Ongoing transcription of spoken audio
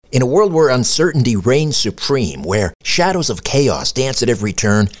In a world where uncertainty reigns supreme, where shadows of chaos dance at every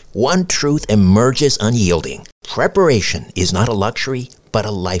turn, one truth emerges unyielding. Preparation is not a luxury, but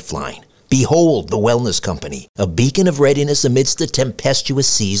a lifeline. Behold the Wellness Company, a beacon of readiness amidst the tempestuous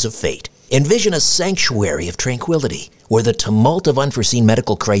seas of fate. Envision a sanctuary of tranquility, where the tumult of unforeseen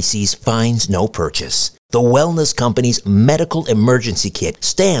medical crises finds no purchase. The Wellness Company's Medical Emergency Kit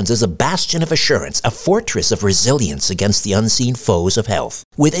stands as a bastion of assurance, a fortress of resilience against the unseen foes of health.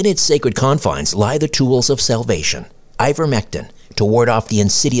 Within its sacred confines lie the tools of salvation. Ivermectin, to ward off the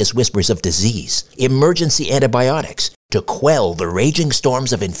insidious whispers of disease. Emergency antibiotics, to quell the raging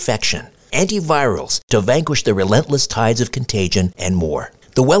storms of infection. Antivirals, to vanquish the relentless tides of contagion, and more.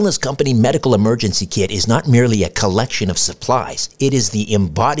 The Wellness Company Medical Emergency Kit is not merely a collection of supplies. It is the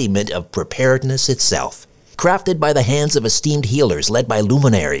embodiment of preparedness itself. Crafted by the hands of esteemed healers led by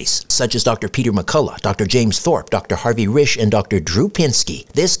luminaries such as Dr. Peter McCullough, Dr. James Thorpe, Dr. Harvey Risch, and Dr. Drew Pinsky,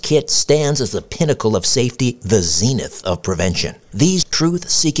 this kit stands as the pinnacle of safety, the zenith of prevention. These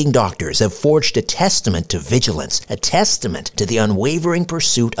truth-seeking doctors have forged a testament to vigilance, a testament to the unwavering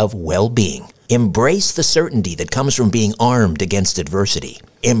pursuit of well-being. Embrace the certainty that comes from being armed against adversity.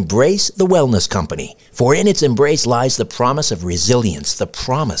 Embrace the Wellness Company, for in its embrace lies the promise of resilience, the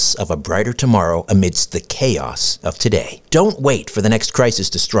promise of a brighter tomorrow amidst the chaos of today. Don't wait for the next crisis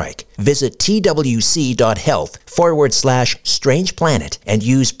to strike. Visit twc.health/Strange Planet and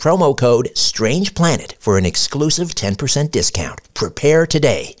use promo code Strange Planet for an exclusive 10% discount. Prepare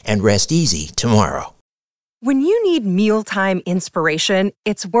today and rest easy tomorrow. When you need mealtime inspiration,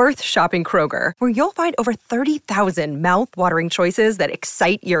 it's worth shopping Kroger, where you'll find over 30,000 mouth-watering choices that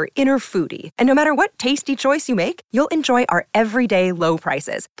excite your inner foodie. And no matter what tasty choice you make, you'll enjoy our everyday low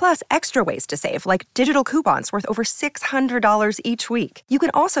prices, plus extra ways to save, like digital coupons worth over $600 each week. You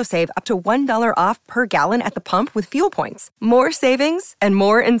can also save up to $1 off per gallon at the pump with fuel points. More savings and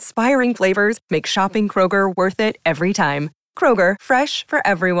more inspiring flavors make shopping Kroger worth it every time. Kroger, fresh for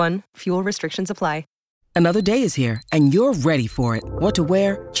everyone. Fuel restrictions apply. Another day is here, and you're ready for it. What to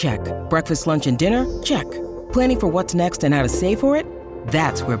wear? Check. Breakfast, lunch, and dinner? Check. Planning for what's next and how to save for it?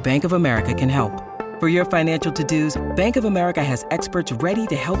 That's where Bank of America can help. For your financial to-dos, Bank of America has experts ready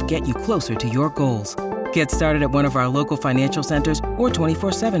to help get you closer to your goals. Get started at one of our local financial centers or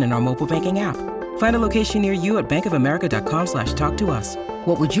 24/7 in our mobile banking app. Find a location near you at bankofamerica.com/talktous.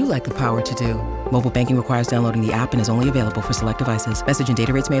 What would you like the power to do? Mobile banking requires downloading the app and is only available for select devices. Message and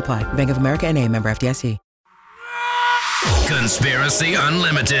data rates may apply. Bank of America N.A., member FDIC. Conspiracy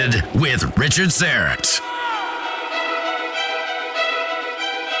Unlimited with Richard Syrett.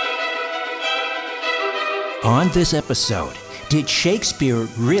 On this episode, did Shakespeare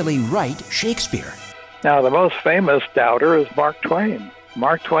really write Shakespeare? Now, the most famous doubter is Mark Twain.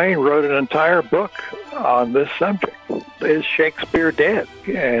 Mark Twain wrote an entire book on this subject. Is Shakespeare dead?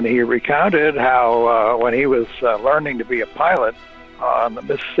 And he recounted how when he was learning to be a pilot on the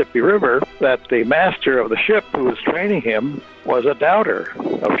Mississippi River, that the master of the ship who was training him was a doubter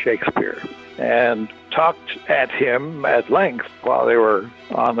of Shakespeare and talked at him at length while they were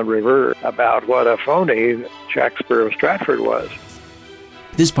on the river about what a phony Shakespeare of Stratford was.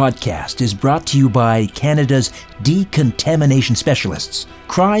 This podcast is brought to you by Canada's decontamination specialists,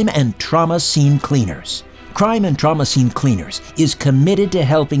 Crime and Trauma Scene Cleaners. Crime and Trauma Scene Cleaners is committed to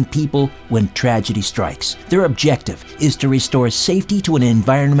helping people when tragedy strikes. Their objective is to restore safety to an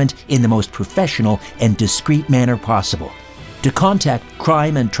environment in the most professional and discreet manner possible. To contact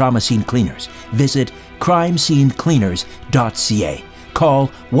Crime and Trauma Scene Cleaners, visit crimescenecleaners.ca. Call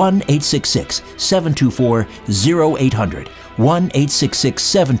 1-866-724-0800,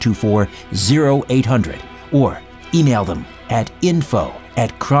 1-866-724-0800, or email them at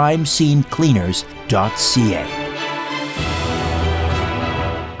info@crimescenecleaners.ca.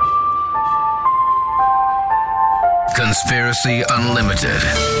 Conspiracy Unlimited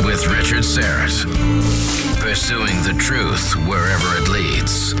with Richard Syrett. Pursuing the truth wherever it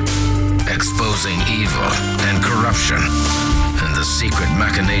leads. Exposing evil and corruption and the secret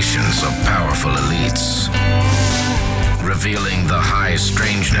machinations of powerful elites. Revealing the high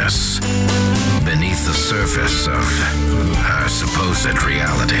strangeness beneath the surface of our supposed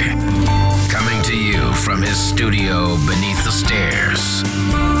reality. Coming to you from his studio beneath the stairs,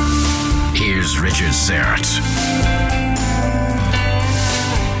 here's Richard Syrett.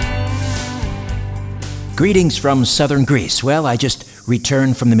 Greetings from southern Greece. Well, I just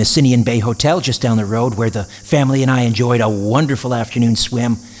returned from the Messinian Bay Hotel just down the road, where the family and I enjoyed a wonderful afternoon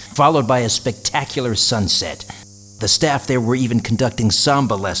swim, followed by a spectacular sunset. The staff there were even conducting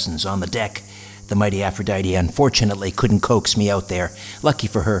samba lessons on the deck. The mighty Aphrodite unfortunately couldn't coax me out there. Lucky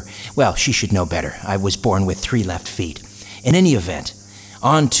for her, well, she should know better. I was born with 3 left feet. In any event,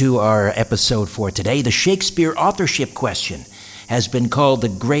 On to our episode for today. The Shakespeare authorship question has been called the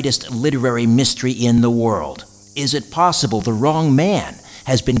greatest literary mystery in the world. Is it possible the wrong man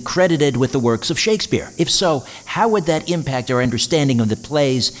has been credited with the works of Shakespeare? If so, how would that impact our understanding of the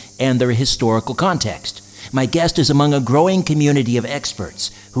plays and their historical context? My guest is among a growing community of experts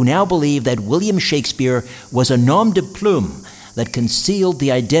who now believe that William Shakespeare was a nom de plume that concealed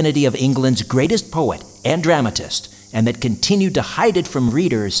the identity of England's greatest poet and dramatist, and that continued to hide it from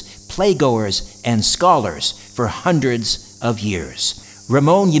readers, playgoers, and scholars for hundreds of years.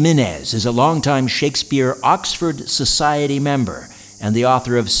 Ramon Jimenez is a longtime Shakespeare Oxford Society member and the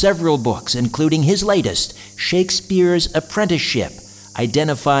author of several books, including his latest, Shakespeare's Apprenticeship,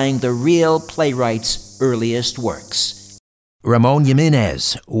 identifying the real playwright's earliest works. Ramon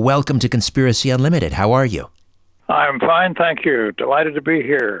Jimenez, welcome to Conspiracy Unlimited. How are you? I'm fine, thank you. Delighted to be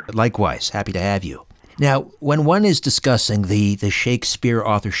here. Likewise, happy to have you. Now, when one is discussing the Shakespeare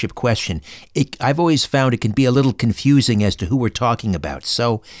authorship question, I've always found it can be a little confusing as to who we're talking about.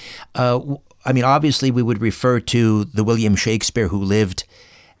 So, obviously we would refer to the William Shakespeare who lived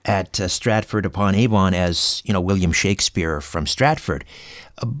at Stratford-upon-Avon as, William Shakespeare from Stratford.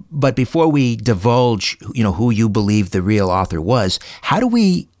 But before we divulge, who you believe the real author was, how do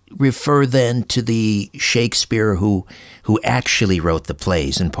we refer then to the Shakespeare who actually wrote the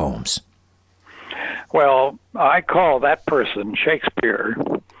plays and poems? Well, I call that person Shakespeare,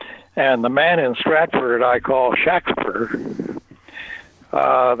 and the man in Stratford I call Shaxper.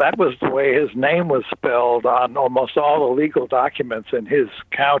 That was the way his name was spelled on almost all the legal documents in his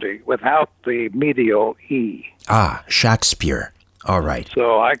county, without the medial E. Ah, Shakespeare. All right.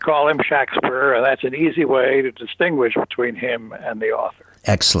 So I call him Shaxper, and that's an easy way to distinguish between him and the author.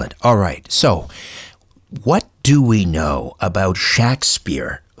 Excellent. All right. So what do we know about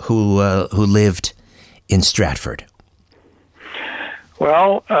Shakespeare who lived in Stratford?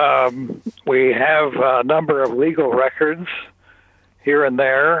 Well, we have a number of legal records here and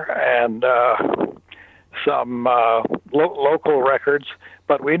there, and some local records,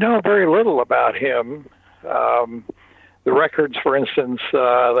 but we know very little about him. The records, for instance,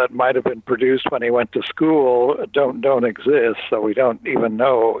 that might have been produced when he went to school don't exist, so we don't even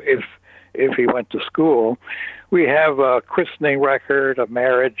know if he went to school. We have a christening record, a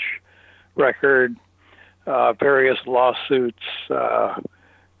marriage record, various lawsuits,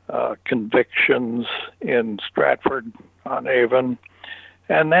 convictions in Stratford-on-Avon.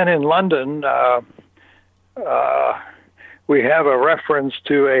 And then in London, we have a reference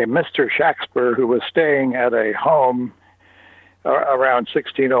to a Mr. Shaxper who was staying at a home around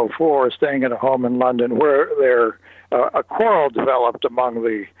 1604, staying at a home in London where a quarrel developed among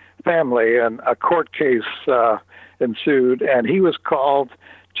the family and a court case ensued, and he was called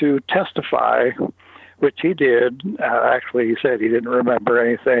to testify, which he did. Actually, he said he didn't remember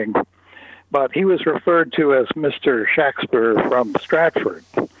anything, but he was referred to as Mr. Shaxper from Stratford,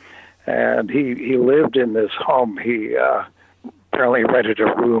 and he lived in this home. He apparently rented a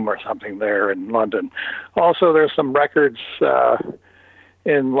room or something there in London. Also, there's some records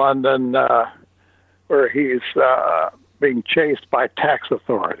in London where he's being chased by tax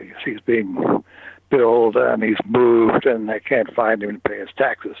authorities. He's being billed and he's moved and they can't find him to pay his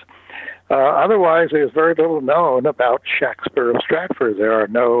taxes. Otherwise, there's very little known about Shaxper of Stratford. There are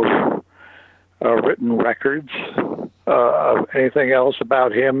no written records of anything else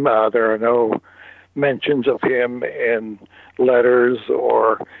about him. There are no mentions of him in letters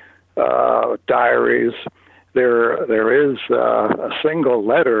or diaries. There is a single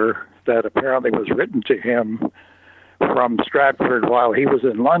letter that apparently was written to him from Stratford while he was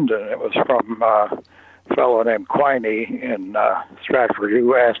in London. It was from a fellow named Quiney in Stratford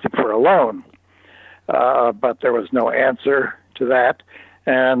who asked him for a loan, but there was no answer to that,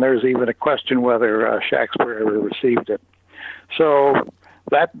 and there's even a question whether Shakespeare ever received it. So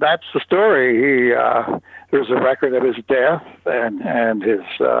that's the story. There's a record of his death and his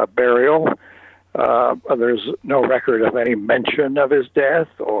burial. There's no record of any mention of his death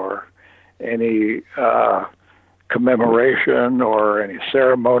or any commemoration or any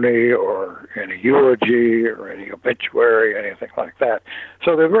ceremony or any eulogy or any obituary, anything like that.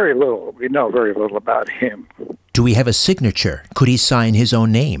 So there's very little. We know very little about him. Do we have a signature? Could he sign his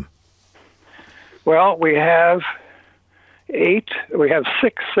own name? Well, we have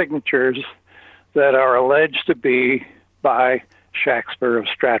 6 signatures that are alleged to be by Shaxper of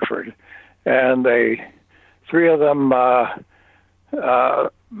Stratford. And 3 of them,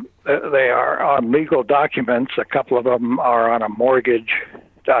 they are on legal documents. A couple of them are on a mortgage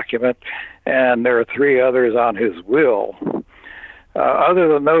document, and there are 3 others on his will. Other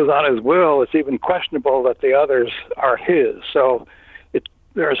than those on his will, it's even questionable that the others are his. So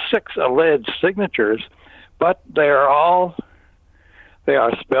there are 6 alleged signatures, but they are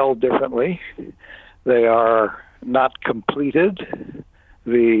spelled differently. They are not completed.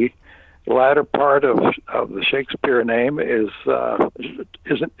 The latter part of the Shakespeare name isn't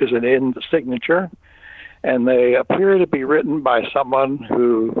in the signature, and they appear to be written by someone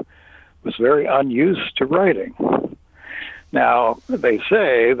who was very unused to writing. Now, they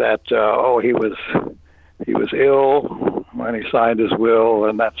say that he was ill when he signed his will,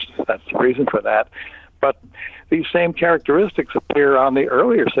 and that's the reason for that. But these same characteristics appear on the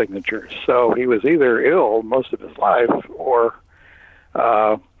earlier signatures. So he was either ill most of his life, or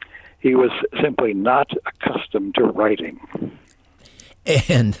he was simply not accustomed to writing.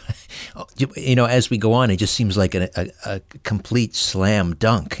 And, as we go on, it just seems like a complete slam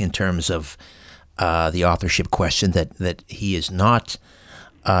dunk in terms of the authorship question, that he is not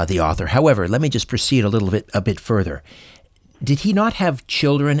the author. However, let me just proceed a bit further. Did he not have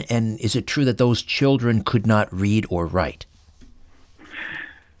children, and is it true that those children could not read or write?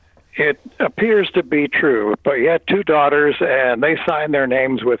 It appears to be true, but he had 2 daughters, and they signed their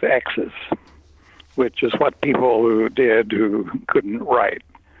names with X's, which is what people who couldn't write.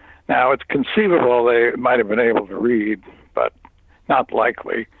 Now, it's conceivable they might have been able to read, but not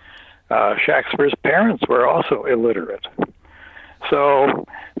likely. Shakespeare's parents were also illiterate. So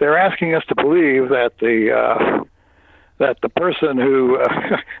they're asking us to believe that the person who,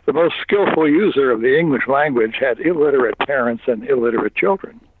 the most skillful user of the English language, had illiterate parents and illiterate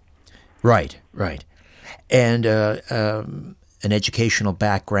children. Right. And an educational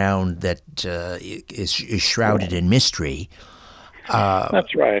background that is shrouded in mystery.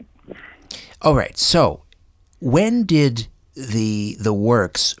 That's right. All right. So when did the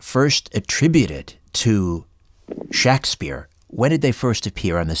works first attributed to Shakespeare, when did they first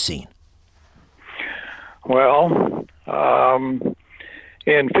appear on the scene? Well, in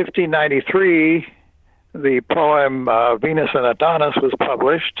 1593, the poem Venus and Adonis was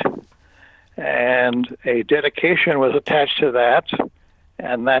published, and a dedication was attached to that,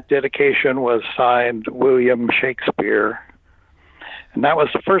 and that dedication was signed William Shakespeare. And that was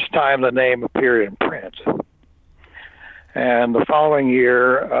the first time the name appeared in print. And the following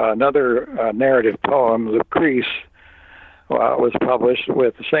year, another narrative poem, Lucrece, was published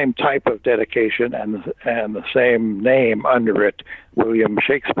with the same type of dedication and the same name under it, William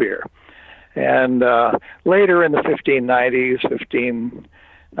Shakespeare. And later in the 1590s,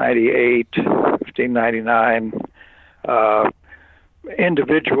 1598, 1599,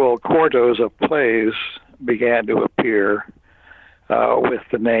 individual quartos of plays began to appear with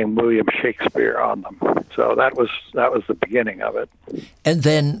the name William Shakespeare on them. So that was the beginning of it. And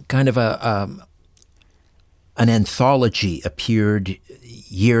then kind of an anthology appeared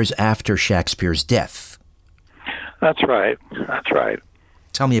years after Shakespeare's death. That's right.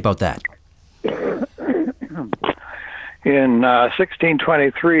 Tell me about that. In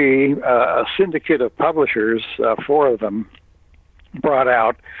 1623, a syndicate of publishers, 4 of them, brought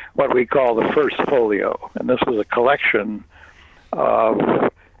out what we call the First Folio. And this was a collection of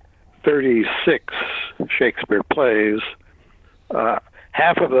 36 Shakespeare plays.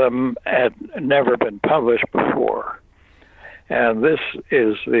 Half of them had never been published before. And this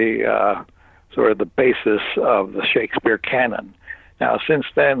is the sort of the basis of the Shakespeare canon. Now, since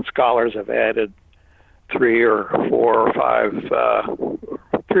then, scholars have added 3 or 4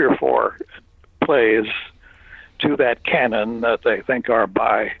 plays to that canon that they think are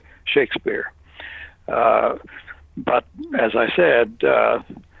by Shakespeare. But as I said,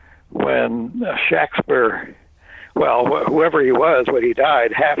 when Shakespeare, whoever he was when he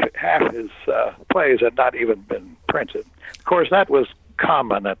died, half his plays had not even been printed. Of course, that was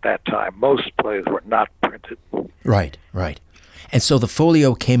common at that time. Most plays were not printed. Right. And so the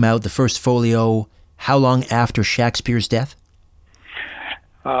folio came out, the first folio, how long after Shakespeare's death?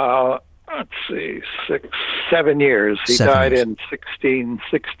 Let's see, 7 years. He died in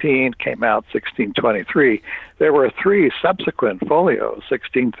 1616, came out 1623. There were 3 subsequent folios,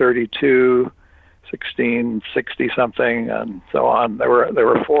 1632, 1660-something, and so on. There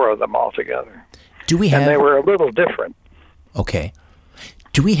were 4 of them altogether. And they were a little different. Okay.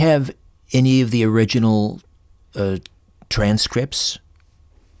 Do we have any of the original transcripts?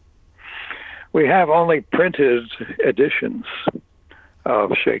 We have only printed editions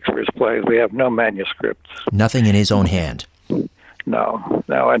of Shakespeare's plays. We have no manuscripts. Nothing in his own hand? No.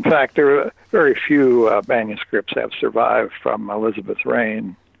 In fact, there are very few manuscripts have survived from Elizabeth's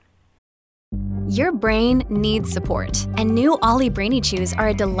reign. Your brain needs support, and new Ollie Brainy Chews are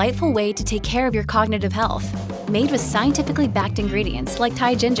a delightful way to take care of your cognitive health. Made with scientifically backed ingredients like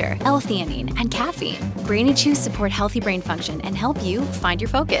Thai ginger, L-theanine, and caffeine, Brainy Chews support healthy brain function and help you find your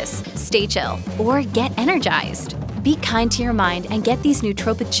focus, stay chill, or get energized. Be kind to your mind and get these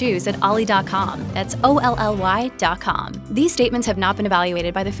nootropic chews at ollie.com. That's OLLY.com. These statements have not been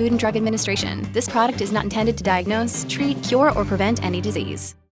evaluated by the Food and Drug Administration. This product is not intended to diagnose, treat, cure, or prevent any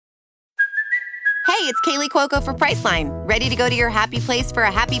disease. Hey, it's Kaylee Cuoco for Priceline. Ready to go to your happy place for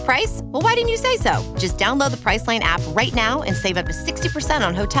a happy price? Well, why didn't you say so? Just download the Priceline app right now and save up to 60%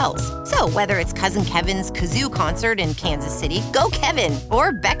 on hotels. So whether it's Cousin Kevin's Kazoo Concert in Kansas City, go Kevin,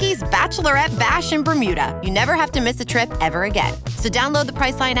 or Becky's Bachelorette Bash in Bermuda, you never have to miss a trip ever again. So download the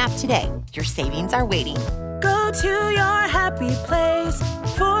Priceline app today. Your savings are waiting. Go to your happy place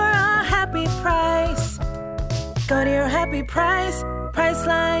for a happy price. Go to your happy price,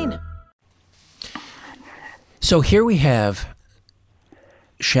 Priceline. So here we have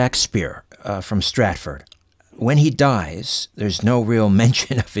Shakespeare from Stratford. When he dies, there's no real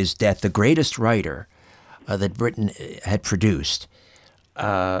mention of his death. The greatest writer that Britain had produced.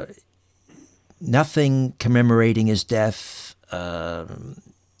 Nothing commemorating his death. No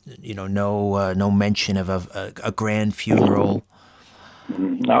mention of a grand funeral.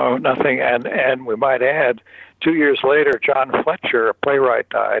 No, nothing. And we might add, 2 years later, John Fletcher, a playwright,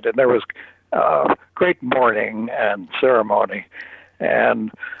 died, and there was great mourning and ceremony.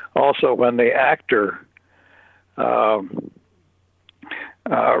 And also when the actor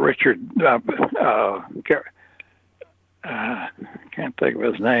Richard can't think of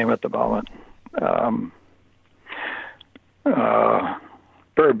his name at the moment.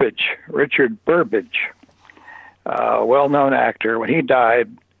 Richard Burbage, well-known actor. When he died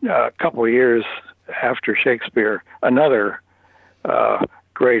a couple of years after Shakespeare, another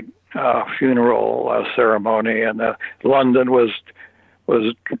great funeral ceremony, and London was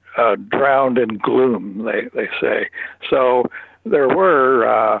drowned in gloom, they say. So there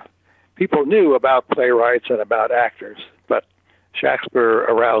were people knew about playwrights and about actors, but Shakespeare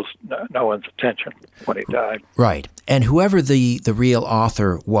aroused no one's attention when he died. Right. And whoever the real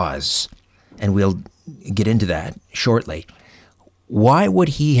author was, and we'll get into that shortly, why would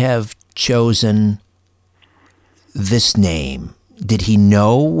he have chosen this name? Did he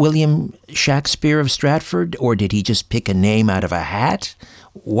know William Shakespeare of Stratford, or did he just pick a name out of a hat?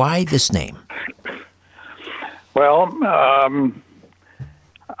 Why this name? Well,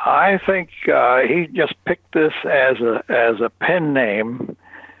 I think he just picked this as a pen name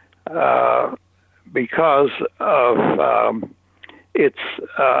because of its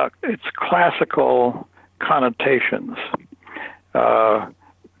classical connotations.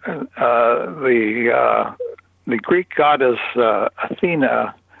 The Greek goddess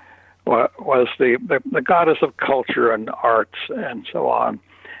Athena was the goddess of culture and arts and so on,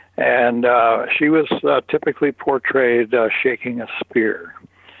 and she was typically portrayed shaking a spear.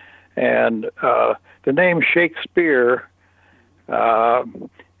 And the name Shakespeare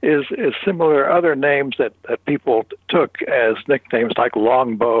is similar to other names that people took as nicknames, like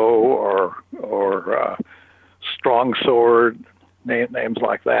Longbow or Strong Sword, names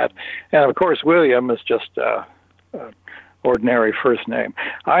like that. And of course, William is just ordinary first name.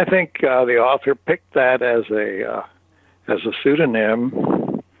 I think the author picked that as a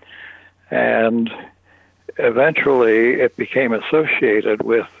pseudonym, and eventually it became associated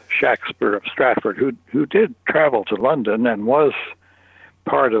with Shakespeare of Stratford, who did travel to London and was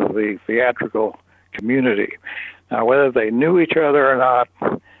part of the theatrical community. Now, whether they knew each other or not,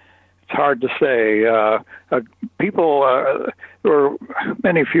 it's hard to say. There were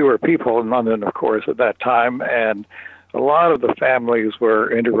many fewer people in London, of course, at that time, and a lot of the families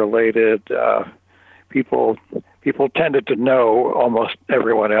were interrelated. People tended to know almost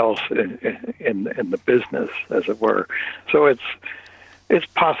everyone else in the business, as it were. So it's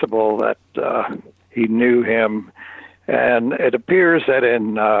possible that he knew him, and it appears that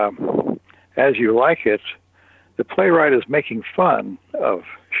in As You Like It, the playwright is making fun of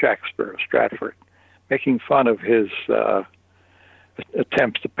Shakespeare of Stratford, making fun of his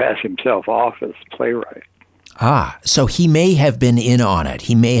attempts to pass himself off as playwright. Ah, so he may have been in on it.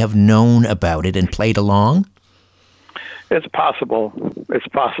 He may have known about it and played along? It's possible. It's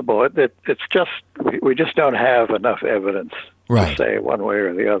possible. It's just, we just don't have enough evidence to say one way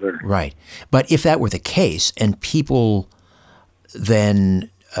or the other. Right. But if that were the case, and people then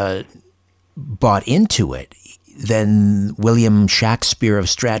bought into it, then William Shakespeare of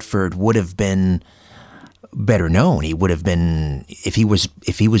Stratford would have been better known. He would have been, if he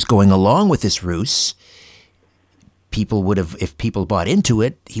was going along with this ruse, if people bought into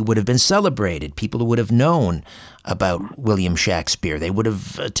it, he would have been celebrated. People would have known about William Shakespeare. They would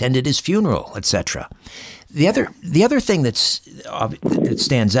have attended his funeral, etc. The other thing that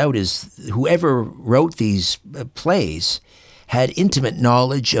stands out is whoever wrote these plays had intimate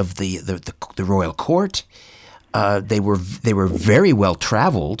knowledge of the royal court. They were very well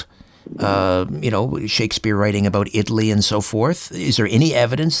traveled. Shakespeare writing about Italy and so forth. Is there any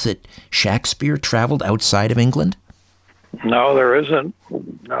evidence that Shakespeare traveled outside of England? No, there isn't.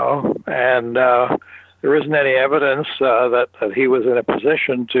 No, and there isn't any evidence that he was in a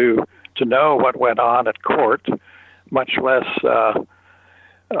position to know what went on at court, much less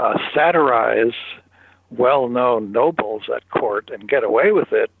satirize well-known nobles at court and get away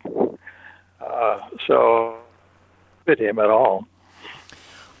with it. So, fit him at all.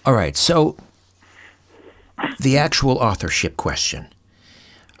 All right. So, the actual authorship question.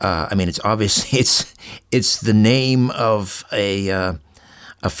 It's obviously it's the name of a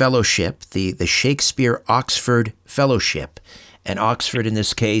fellowship, the Shakespeare Oxford Fellowship, and Oxford in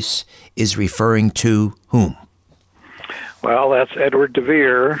this case is referring to whom? Well, that's Edward de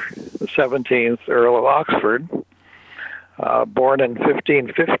Vere, the 17th Earl of Oxford, born in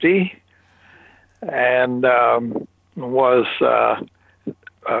 1550, and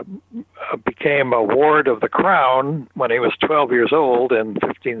became a ward of the crown when he was 12 years old in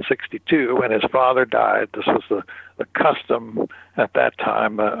 1562 when his father died. This was the custom at that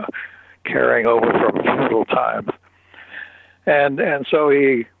time, carrying over from feudal times. And so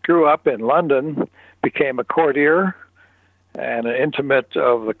he grew up in London, became a courtier and an intimate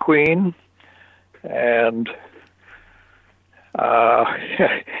of the Queen, and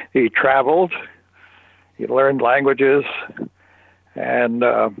he traveled, he learned languages, and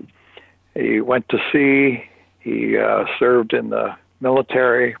he went to sea, he served in the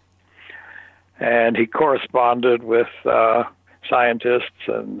military, and he corresponded with scientists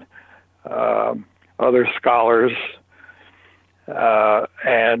and other scholars,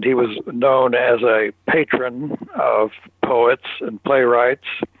 and he was known as a patron of poets and playwrights.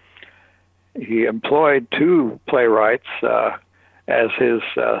 He employed 2 playwrights as his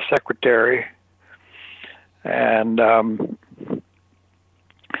secretary, and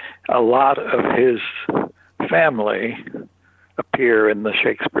a lot of his family appear in the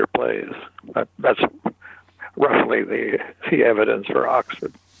Shakespeare plays. That's roughly the evidence for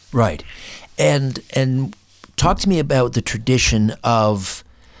Oxford. Right. And talk to me about the tradition of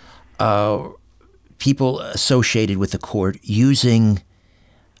people associated with the court using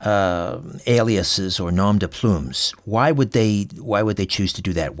aliases or nom de plumes. Why would they choose to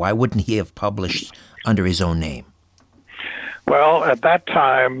do that? Why wouldn't he have published under his own name? Well, at that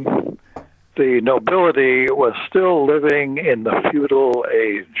time, the nobility was still living in the feudal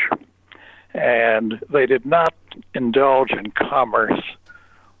age, and they did not indulge in commerce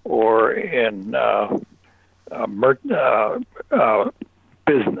or in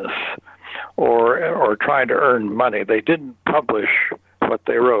business or trying to earn money. They didn't publish what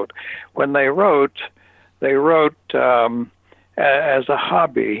they wrote. When they wrote as a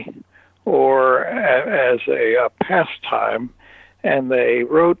hobby or as a pastime, and they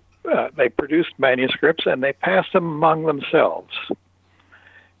wrote. They produced manuscripts and they passed them among themselves.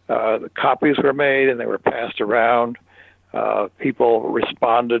 The copies were made and they were passed around. People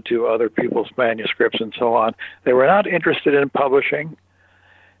responded to other people's manuscripts and so on. They were not interested in publishing,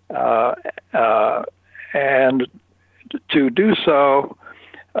 and to do so,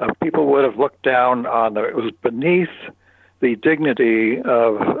 people would have looked down on it was beneath the dignity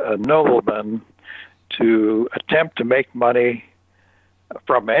of a nobleman to attempt to make money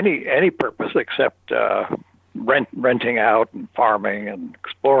from any purpose except renting out and farming and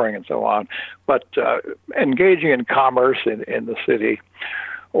exploring and so on, but engaging in commerce in the city,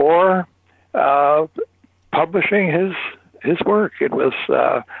 or publishing his work. It was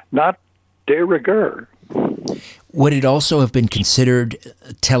not de rigueur. Would it also have been considered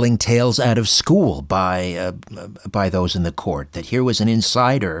telling tales out of school by those in the court, that here was an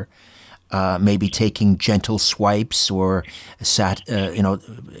insider maybe taking gentle swipes or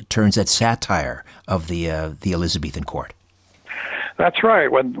turns at satire of the Elizabethan court? That's right.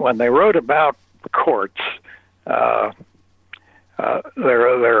 When they wrote about courts, there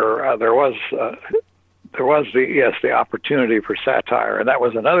was the opportunity for satire, and that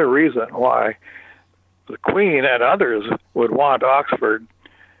was another reason why the Queen and others would want Oxford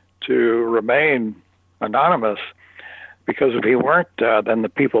to remain anonymous. Because if he weren't, then the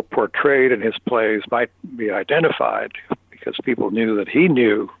people portrayed in his plays might be identified, because people knew that he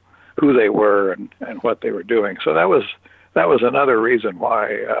knew who they were and what they were doing. So that was another reason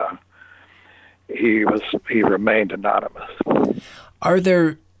why he remained anonymous. Are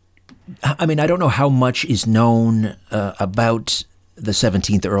there, I mean, I don't know how much is known about the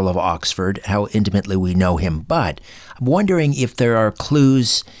 17th Earl of Oxford, how intimately we know him, but I'm wondering if there are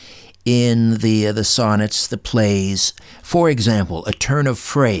clues in the sonnets, the plays. For example, a turn of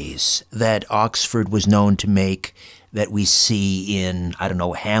phrase that Oxford was known to make that we see in, I don't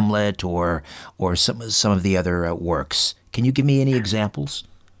know, Hamlet or some of the other works. Can you give me any examples?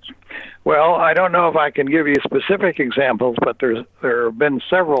 Well, I don't know if I can give you specific examples, but there have been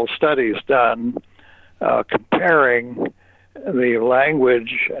several studies done comparing the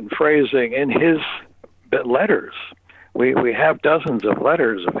language and phrasing in his letters. We have dozens of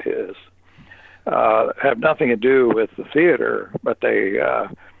letters of his. Have nothing to do with the theater, but they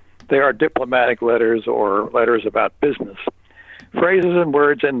are diplomatic letters or letters about business. Phrases and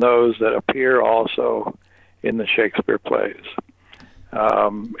words in those that appear also in the Shakespeare plays.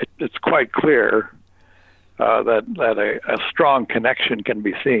 It's quite clear that a strong connection can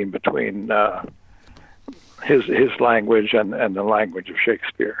be seen between his language and the language of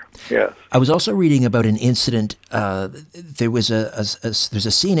Shakespeare. Yes. I was also reading about an incident. There's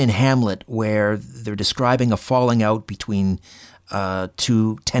a scene in Hamlet where they're describing a falling out between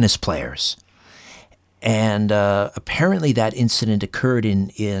two tennis players, and apparently that incident occurred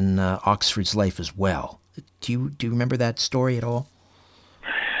in Oxford's life as well. Do you remember that story at all?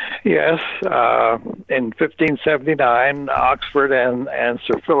 Yes, in 1579, Oxford and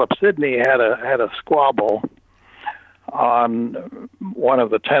Sir Philip Sidney had a squabble on one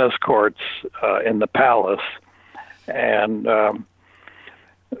of the tennis courts in the palace, and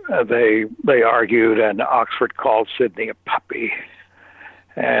they argued, and Oxford called Sidney a puppy,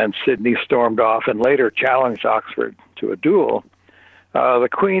 and Sidney stormed off and later challenged Oxford to a duel. The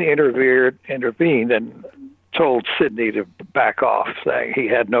Queen intervened and told Sidney to back off, saying he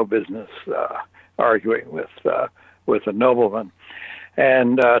had no business arguing with a nobleman.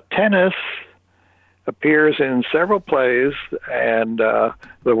 And tennis appears in several plays, and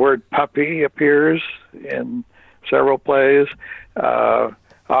the word puppy appears in several plays.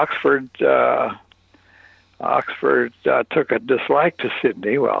 Oxford took a dislike to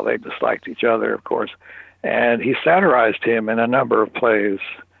Sidney. Well, they disliked each other, of course, and he satirized him in a number of plays.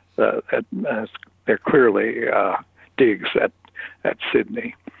 They're clearly digs at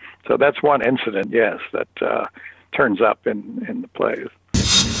Sidney. So that's one incident, yes, that turns up in the plays.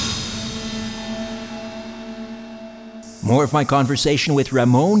 More of my conversation with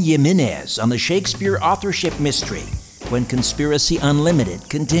Ramon Jimenez on the Shakespeare authorship mystery when Conspiracy Unlimited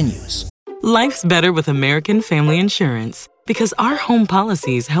continues. Life's better with American Family Insurance because our home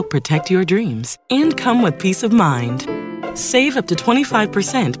policies help protect your dreams and come with peace of mind. Save up to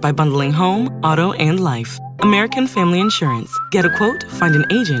 25% by bundling home, auto, and life. American Family Insurance. Get a quote, find an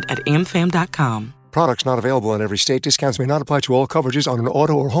agent at amfam.com. Products not available in every state. Discounts may not apply to all coverages on an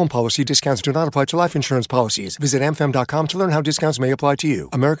auto or home policy. Discounts do not apply to life insurance policies. Visit amfam.com to learn how discounts may apply to you.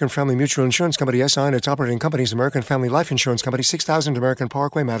 American Family Mutual Insurance Company, SI, and its operating companies, American Family Life Insurance Company, 6000 American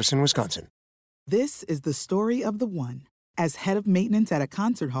Parkway, Madison, Wisconsin. This is the story of the one. As head of maintenance at a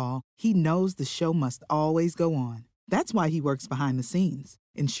concert hall, he knows the show must always go on. That's why he works behind the scenes,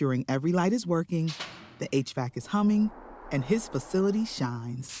 ensuring every light is working, the HVAC is humming, and his facility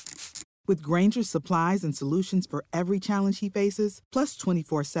shines. With Grainger's supplies and solutions for every challenge he faces, plus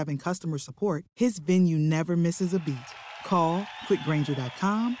 24/7 customer support, his venue never misses a beat. Call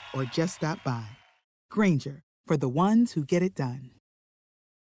quickgrainger.com or just stop by. Grainger, for the ones who get it done.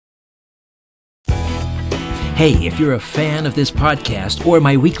 Hey, if you're a fan of this podcast or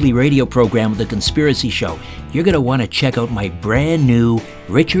my weekly radio program, The Conspiracy Show, you're going to want to check out my brand new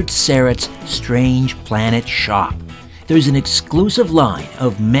Richard Syrett's Strange Planet shop. There's an exclusive line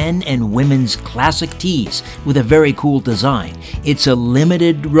of men and women's classic tees with a very cool design. It's a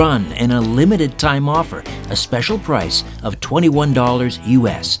limited run and a limited time offer, a special price of $21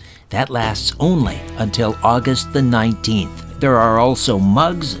 US. That lasts only until August the 19th. There are also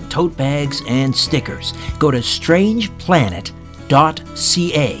mugs, tote bags, and stickers. Go to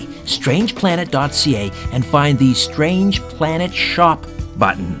strangeplanet.ca, strangeplanet.ca, and find the Strange Planet Shop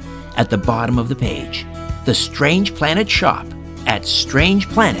button at the bottom of the page. The Strange Planet Shop at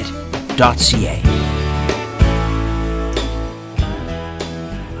strangeplanet.ca.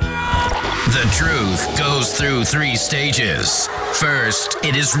 The truth goes through 3 stages. First,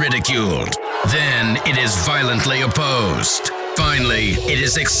 it is ridiculed. Then, it is violently opposed. Finally, it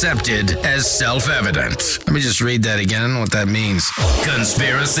is accepted as self-evident. Let me just read that again. I don't know what that means.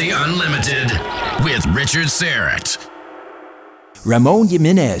 Conspiracy Unlimited with Richard Syrett. Ramon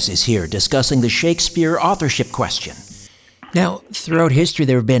Jimenez is here discussing the Shakespeare authorship question. Now, throughout history,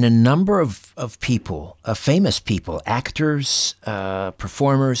 there have been a number of people, famous people, actors,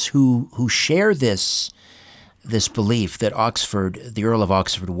 performers who share this belief that the Earl of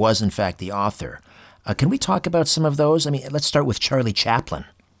Oxford, was in fact the author. Can we talk about some of those? I mean, let's start with Charlie Chaplin.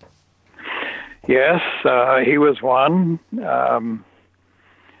 Yes, he was one.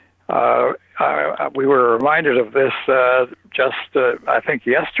 We were reminded of this I think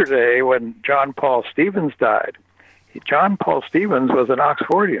yesterday when John Paul Stevens died. John Paul Stevens was an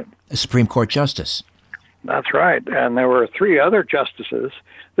Oxfordian. A Supreme Court justice. That's right. And there were 3 other justices.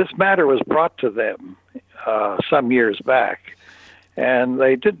 This matter was brought to them some years back, and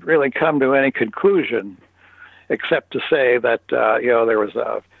they didn't really come to any conclusion except to say that there was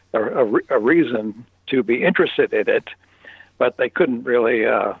a reason to be interested in it, but they couldn't really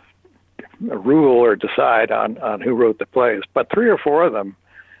rule or decide on who wrote the plays. But 3 or 4 of them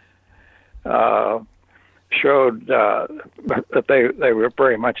showed that they were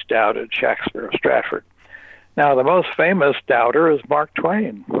very much doubted Shakespeare of Stratford. Now, the most famous doubter is Mark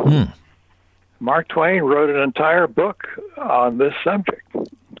Twain. Mark Twain wrote an entire book on this subject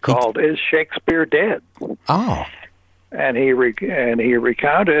called "Is Shakespeare Dead?" Oh. And he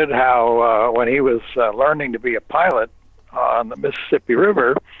recounted how when he was learning to be a pilot on the Mississippi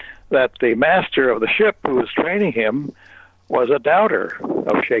River, that the master of the ship who was training him was a doubter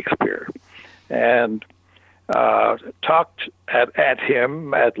of Shakespeare, and talked at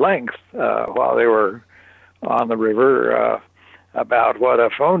him at length while they were on the river about what a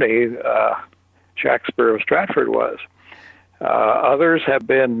phony Shakespeare of Stratford was. Others have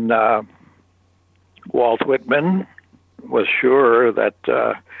been Walt Whitman was sure that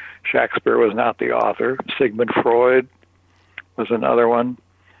Shakespeare was not the author. Sigmund Freud was another one.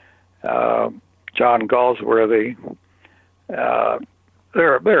 John Galsworthy. There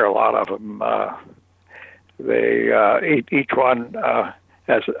are a lot of them. Each one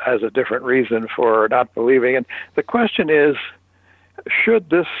has a different reason for not believing. And the question is, should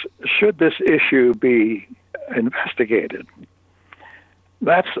this issue be investigated?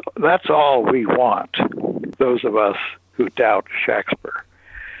 That's all we want, those of us who doubt Shakespeare.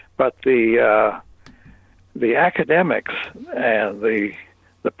 But the academics and the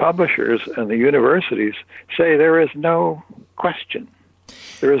publishers and the universities say there is no question,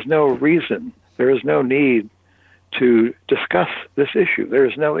 there is no reason, there is no need to discuss this issue. There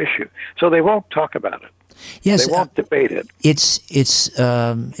is no issue, so they won't talk about it. Yes, they won't debate it.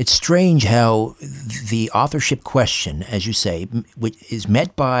 It's strange how the authorship question, as you say, is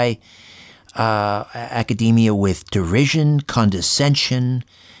met by academia with derision, condescension,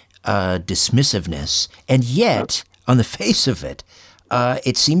 dismissiveness, and yet, on the face of it,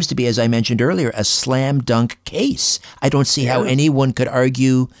 it seems to be, as I mentioned earlier, a slam dunk case. I don't see how anyone could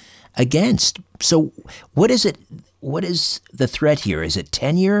argue against. So, what is it? What is the threat here? Is it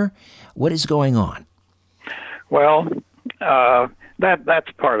tenure? What is going on? Well,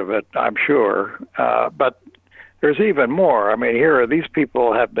 that's part of it, I'm sure. But there's even more. I mean, these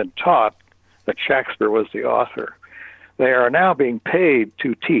people have been taught that Shakespeare was the author. They are now being paid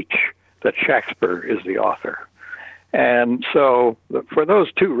to teach that Shakespeare is the author. And so for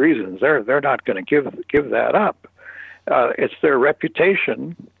those 2 reasons, they're not going to give that up. It's their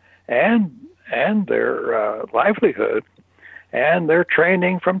reputation and their livelihood and their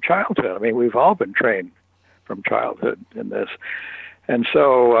training from childhood. I mean, we've all been trained from childhood in this. And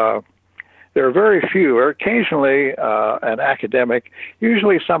so there are very few, or occasionally an academic,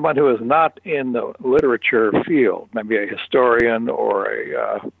 usually someone who is not in the literature field, maybe a historian or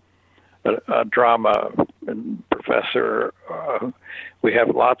a drama professor. We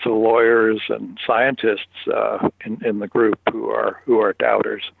have lots of lawyers and scientists in the group who are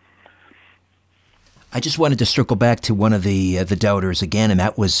doubters. I just wanted to circle back to one of the doubters again, and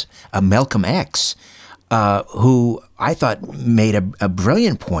that was Malcolm X, who I thought made a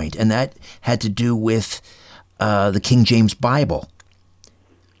brilliant point, and that had to do with the King James Bible.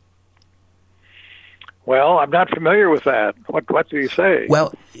 Well, I'm not familiar with that. What do you say?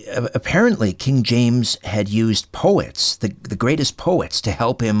 Well, apparently King James had used poets, the greatest poets, to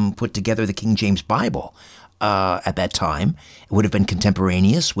help him put together the King James Bible. At that time, it would have been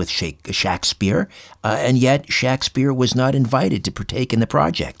contemporaneous with Shakespeare, and yet Shakespeare was not invited to partake in the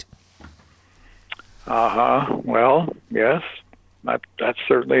project. Well, yes, that's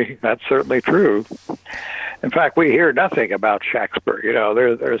certainly true. In fact, we hear nothing about Shakespeare.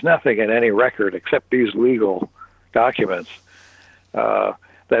 There's nothing in any record except these legal documents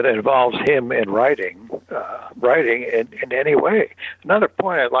that involves him in writing in any way. Another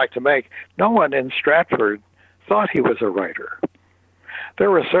point I'd like to make: no one in Stratford thought he was a writer.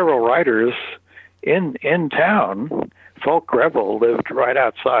 There were several writers in town. Fulk Greville lived right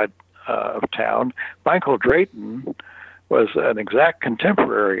outside of town. Michael Drayton was an exact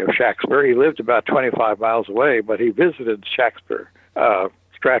contemporary of Shakespeare. He lived about 25 miles away, but he visited Stratford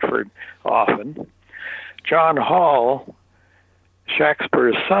often. John Hall,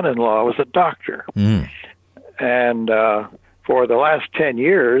 Shakespeare's son-in-law, was a doctor. And for the last 10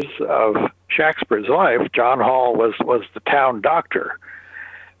 years of Shakespeare's life, John Hall was the town doctor.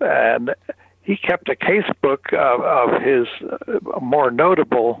 And he kept a case book of his more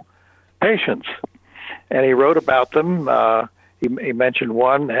notable patients, and he wrote about them. He mentioned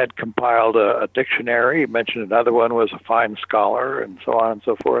one had compiled a dictionary. He mentioned another one was a fine scholar, and so on and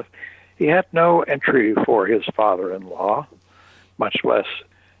so forth. He had no entry for his father-in-law, much less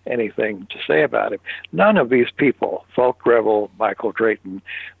anything to say about him. None of these people, Fulk Greville, Michael Drayton,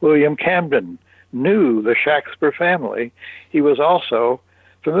 William Camden, knew the Shakespeare family. He was also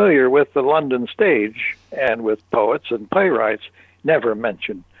familiar with the London stage and with poets and playwrights, never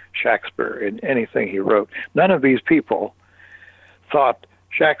mentioned Shakespeare in anything he wrote. None of these people thought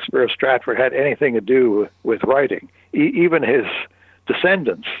Shakespeare of Stratford had anything to do with writing. Even his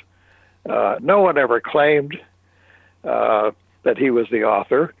descendants, no one ever claimed that he was the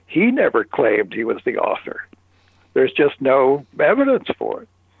author. He never claimed he was the author. There's just no evidence for it.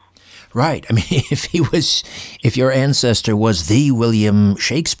 Right. I mean, if your ancestor was the William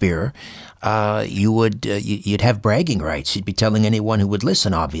Shakespeare, you'd have bragging rights. You'd be telling anyone who would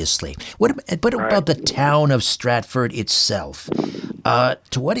listen, obviously. What about the town of Stratford itself?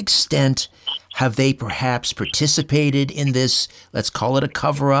 To what extent have they perhaps participated in this? Let's call it a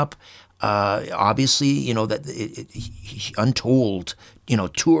cover-up. Obviously, that untold,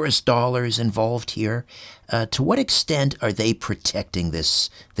 tourist dollars involved here. To what extent are they protecting this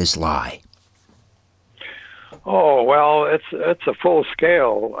lie? Oh, well, it's a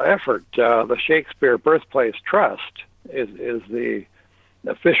full-scale effort. The Shakespeare Birthplace Trust is the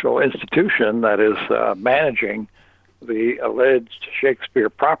official institution that is managing the alleged Shakespeare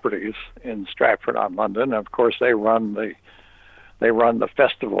properties in Stratford-on-London. Of course, they run the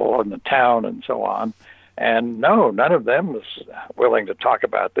festival in the town and so on. And no, none of them is willing to talk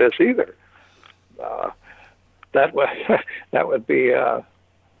about this either. That would be a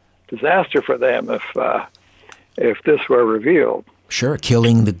disaster for them if this were revealed. Sure,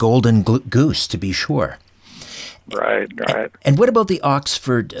 killing the golden goose, to be sure. Right. And what about the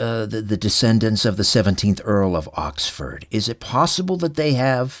Oxford, the descendants of the 17th Earl of Oxford? Is it possible that they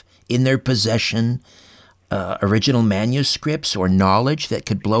have in their possession original manuscripts or knowledge that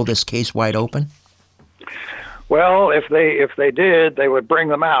could blow this case wide open? Well, if they did, they would bring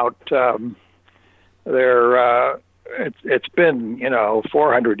them out. It's been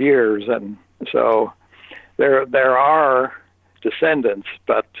 400 years, and so there are descendants,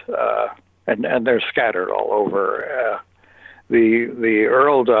 but and they're scattered all over. The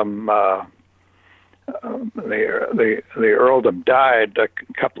earldom the earldom died a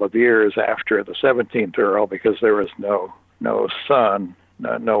couple of years after the 17th Earl because there was no son,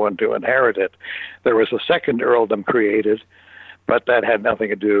 no one to inherit it. There was a second earldom created, but that had nothing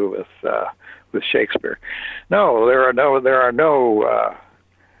to do with Shakespeare. No, there are no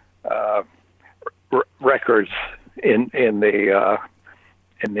records in the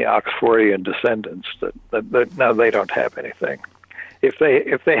Oxfordian descendants that no, they don't have anything. If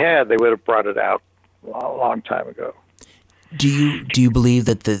they had, they would have brought it out a long time ago. Do you believe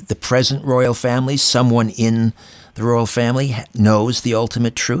that the present royal family, someone in the royal family, knows the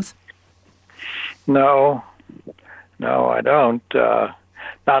ultimate truth? No, I don't.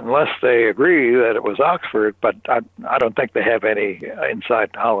 Not unless they agree that it was Oxford, but I don't think they have any inside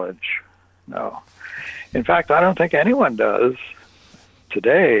knowledge. No. In fact, I don't think anyone does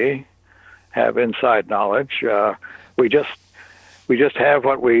today have inside knowledge. We just have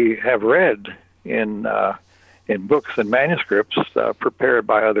what we have read in books and manuscripts prepared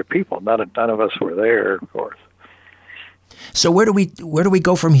by other people. None of us were there, of course. So where do we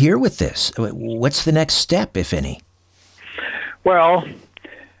go from here with this? What's the next step, if any? Well,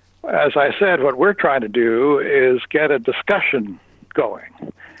 as I said, what we're trying to do is get a discussion going,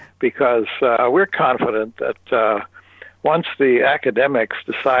 because we're confident that once the academics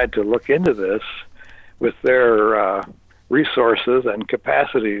decide to look into this with their resources and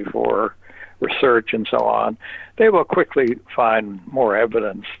capacity for research and so on, they will quickly find more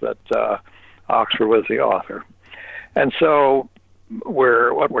evidence that Oxford was the author. And so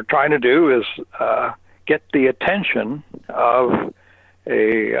what we're trying to do is get the attention of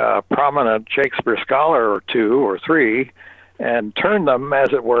a prominent Shakespeare scholar or two or three and turn them,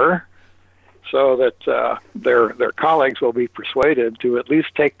 as it were, so that their colleagues will be persuaded to at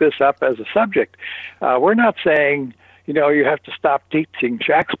least take this up as a subject. We're not saying, you have to stop teaching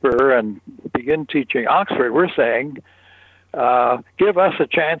Shakespeare and begin teaching Oxford. We're saying, give us a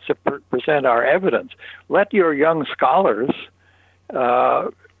chance to present our evidence. Let your young scholars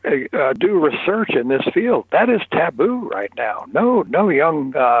do research in this field. That is taboo right now. No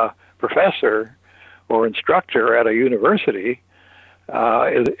young professor or instructor at a university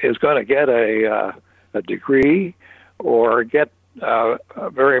is going to get a degree or get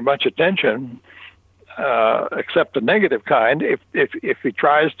very much attention, except the negative kind, if he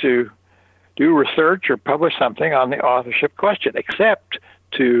tries to do research or publish something on the authorship question, except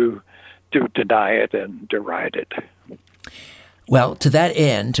to deny it and deride it. Well, to that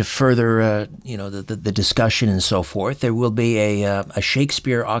end, to further the discussion and so forth, there will be a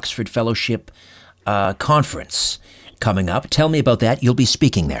Shakespeare Oxford Fellowship conference coming up. Tell me about that. You'll be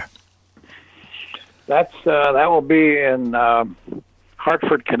speaking there. That will be in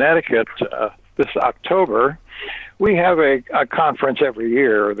Hartford, Connecticut this October. We have a conference every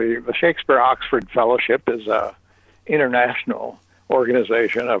year. The Shakespeare Oxford Fellowship is an international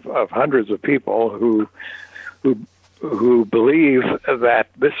organization of hundreds of people who believe that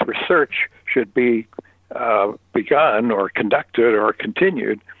this research should be begun or conducted or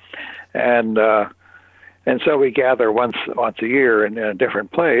continued, and so we gather once a year in a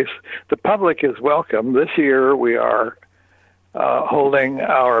different place. The public is welcome. This year we are holding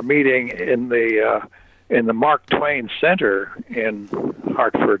our meeting in the Mark Twain Center in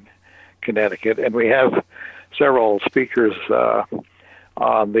Hartford, Connecticut, and we have several speakers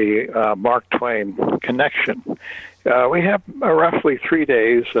on the Mark Twain connection. We have roughly 3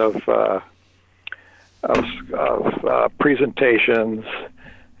 days of presentations,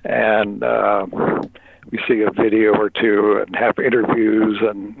 and we see a video or two and have interviews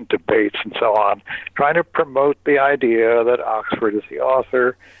and debates and so on, trying to promote the idea that Oxford is the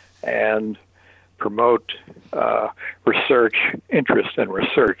author and promote research, interest in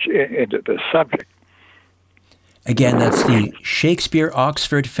research into this subject. Again, that's the Shakespeare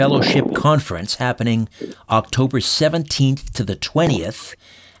Oxford Fellowship Conference happening October 17th to the 20th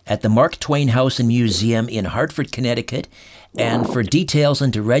at the Mark Twain House and Museum in Hartford, Connecticut. And for details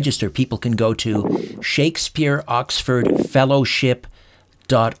and to register, people can go to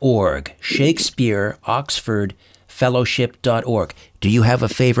ShakespeareOxfordFellowship.org. ShakespeareOxfordFellowship.org. Do you have a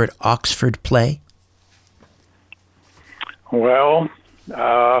favorite Oxford play? Well,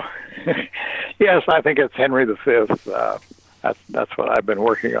 yes, I think it's Henry V. That's what I've been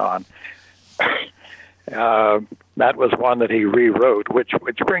working on. That was one that he rewrote, which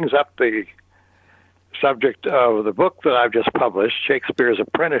brings up the subject of the book that I've just published, Shakespeare's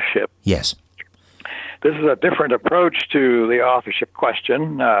Apprenticeship. Yes. This is a different approach to the authorship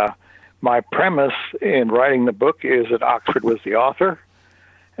question. My premise in writing the book is that Oxford was the author,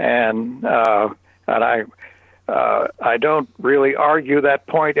 and I don't really argue that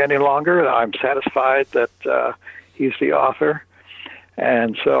point any longer. I'm satisfied that he's the author,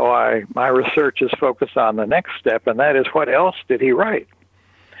 and so my research is focused on the next step, and that is, what else did he write?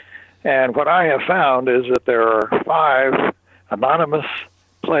 And what I have found is that there are 5 anonymous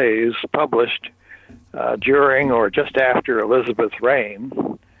plays published during or just after Elizabeth's reign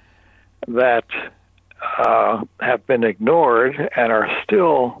that have been ignored and are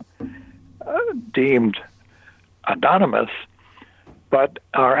still deemed anonymous, but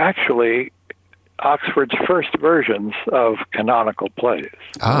are actually Oxford's first versions of canonical plays.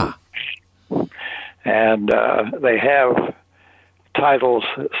 And they have titles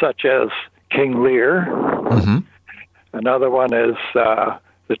such as King Lear. Mm-hmm. Another one is The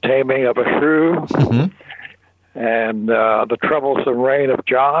Taming of a Shrew. Mm-hmm. And The Troublesome Reign of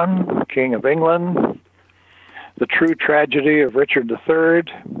John, King of England. The True Tragedy of Richard III.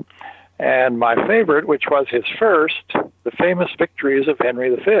 And my favorite, which was his first, The Famous Victories of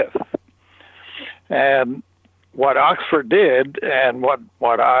Henry V. And what Oxford did, and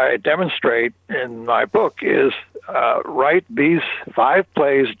what I demonstrate in my book, is write these 5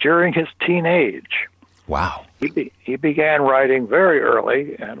 plays during his teenage. Wow. He began writing very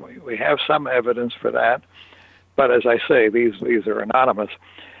early, and we have some evidence for that. But as I say, these are anonymous.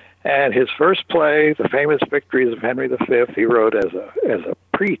 And his first play, The Famous Victories of Henry V, he wrote as a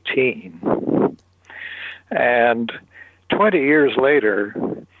preteen. And 20 years later,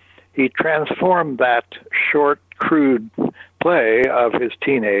 he transformed that short, crude play of his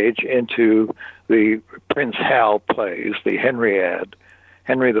teenage into the Prince Hal plays, the Henriade,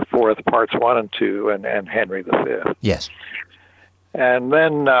 Henry IV, parts 1 and 2, and Henry V. Yes. And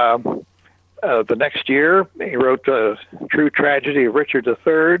then the next year, he wrote The True Tragedy of Richard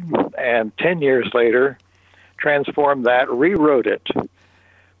III, and 10 years later, transformed that, rewrote it,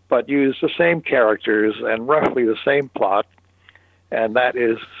 but used the same characters and roughly the same plot, and that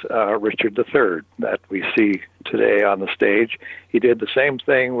is Richard III that we see today on the stage. He did the same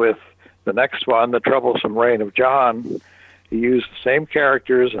thing with the next one, The Troublesome Reign of John. He used the same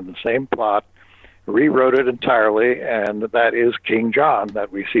characters and the same plot, rewrote it entirely, and that is King John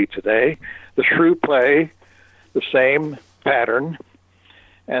that we see today. The Shrew play, the same pattern,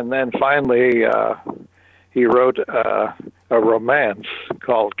 and then finally he wrote a romance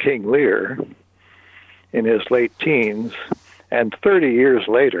called King Lear in his late teens, and 30 years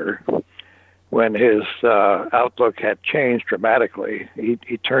later, when his outlook had changed dramatically,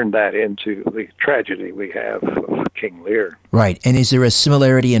 he turned that into the tragedy we have of King Lear. Right. And is there a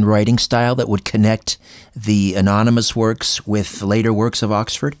similarity in writing style that would connect the anonymous works with later works of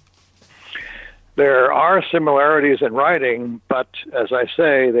Oxford? There are similarities in writing, but as I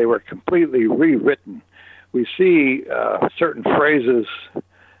say, they were completely rewritten. We see certain phrases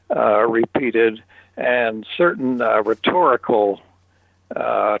repeated and certain rhetorical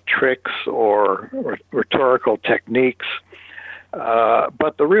tricks or rhetorical techniques,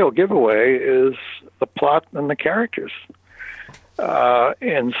 but the real giveaway is the plot and the characters.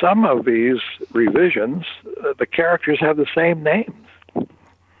 In some of these revisions, the characters have the same names.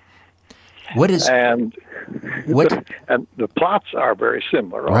 And the plots are very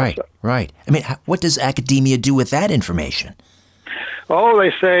similar. Right, also. Right. I mean, what does academia do with that information? Oh,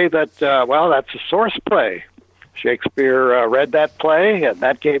 they say that that's a source play. Shakespeare read that play, and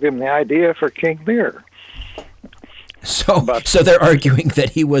that gave him the idea for King Lear. So they're arguing that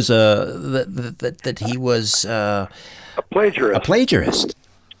he was a plagiarist. A plagiarist.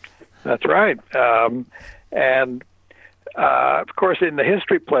 That's right. Of course, in the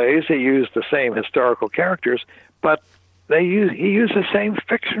history plays, he used the same historical characters, but he used the same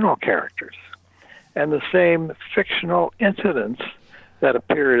fictional characters and the same fictional incidents that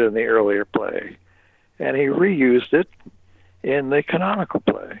appeared in the earlier play, and he reused it in the canonical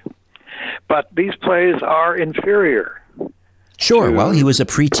play. But these plays are inferior. Sure. Well, he was a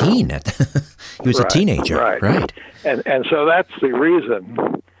preteen. He was a teenager. Right. And so that's the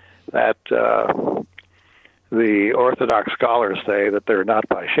reason that the Orthodox scholars say that they're not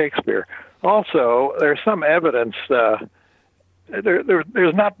by Shakespeare. Also, there's some evidence.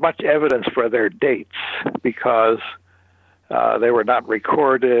 There's not much evidence for their dates because they were not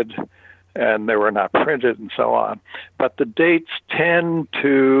recorded and they were not printed and so on. But the dates tend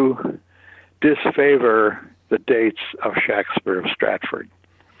to disfavor the dates of Shakespeare of Stratford.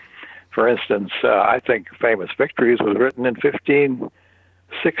 For instance, I think Famous Victories was written in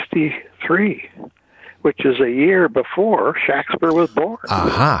 1563, which is a year before Shakespeare was born.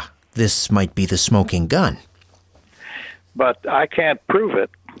 Aha! This might be the smoking gun. But I can't prove it.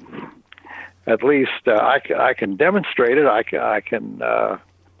 At least I can demonstrate it. I can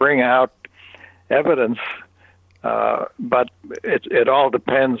bring out evidence, but it all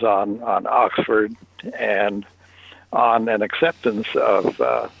depends on Oxford and on an acceptance of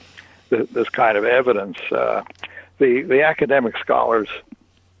this kind of evidence. The academic scholars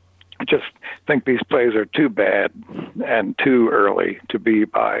just think these plays are too bad and too early to be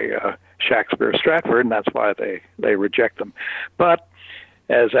by Shakespeare Stratford, and that's why they reject them. But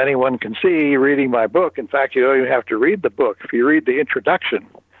as anyone can see reading my book, in fact, you don't even have to read the book. If you read the introduction,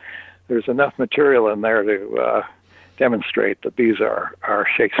 there's enough material in there to demonstrate that these are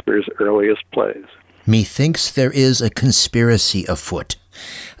Shakespeare's earliest plays. Methinks there is a conspiracy afoot.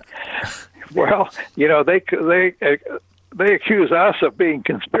 Well, they accuse us of being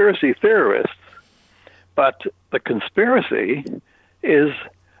conspiracy theorists, but the conspiracy is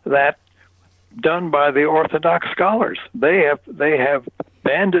that done by the Orthodox scholars. They have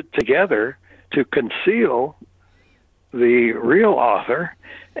banded together to conceal the real author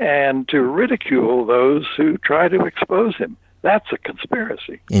and to ridicule those who try to expose him. That's a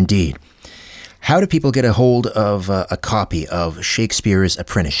conspiracy. Indeed. How do people get a hold of a copy of Shakespeare's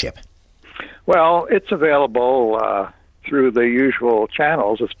Apprenticeship? Well, it's available through the usual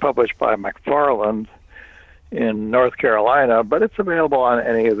channels. It's published by McFarland in North Carolina, but it's available on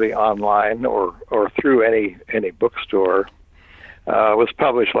any of the online or through any bookstore. It was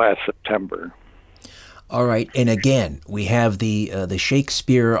published last September. All right, and again, we have the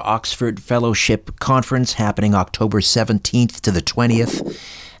Shakespeare Oxford Fellowship Conference happening October 17th to the 20th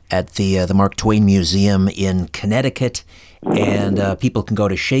at the Mark Twain Museum in Connecticut, and people can go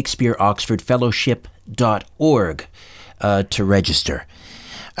to shakespeareoxfordfellowship.org to register.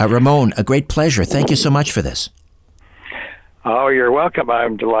 Ramon, a great pleasure. Thank you so much for this. Oh, you're welcome.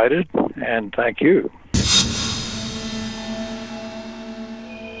 I'm delighted, and thank you.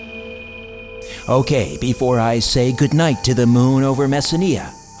 Okay, before I say goodnight to the moon over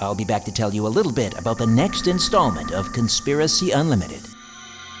Messenia, I'll be back to tell you a little bit about the next installment of Conspiracy Unlimited.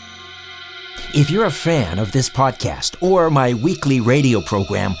 If you're a fan of this podcast, or my weekly radio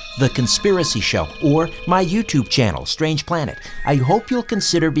program, The Conspiracy Show, or my YouTube channel, Strange Planet, I hope you'll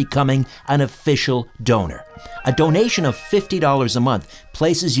consider becoming an official donor. A donation of $50 a month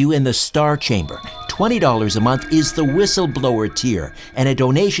places you in the Star Chamber. $20 a month is the Whistleblower tier, and a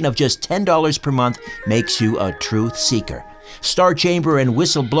donation of just $10 per month makes you a truth seeker. Star Chamber and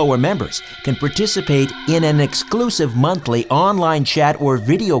Whistleblower members can participate in an exclusive monthly online chat or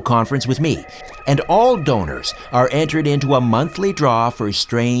video conference with me, and all donors are entered into a monthly draw for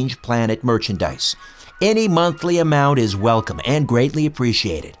Strange Planet merchandise. Any monthly amount is welcome and greatly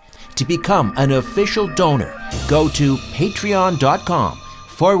appreciated. To become an official donor, go to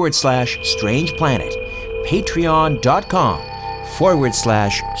patreon.com/Strange Planet.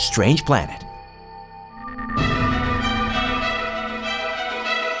 Patreon.com/Strange Planet.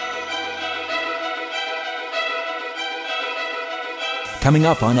 Coming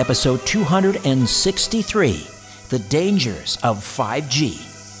up on episode 263, the dangers of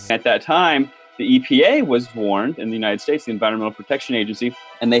 5G. At that time, the EPA was warned in the United States, the Environmental Protection Agency,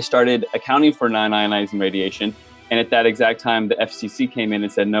 and they started accounting for non-ionizing radiation. And at that exact time, the FCC came in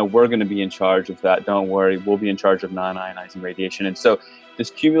and said, no, we're going to be in charge of that. Don't worry, we'll be in charge of non-ionizing radiation. And so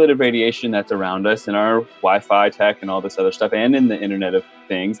this cumulative radiation that's around us in our Wi-Fi tech and all this other stuff, and in the Internet of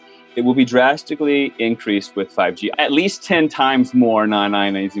Things, it will be drastically increased with 5G, at least 10 times more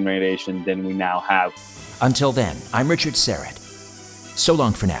non-ionizing radiation than we now have. Until then, I'm Richard Syrett. So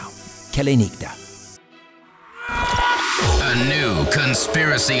long for now. Kelenikta. A new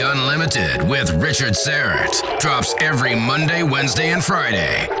Conspiracy Unlimited with Richard Syrett drops every Monday, Wednesday, and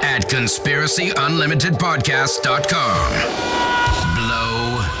Friday at conspiracyunlimitedpodcast.com.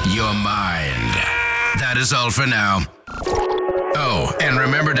 Blow your mind. That is all for now. Oh, and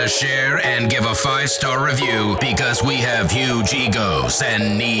remember to share and give a 5-star review because we have huge egos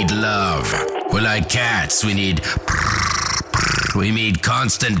and need love. We're like cats. We need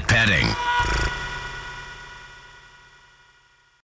constant petting.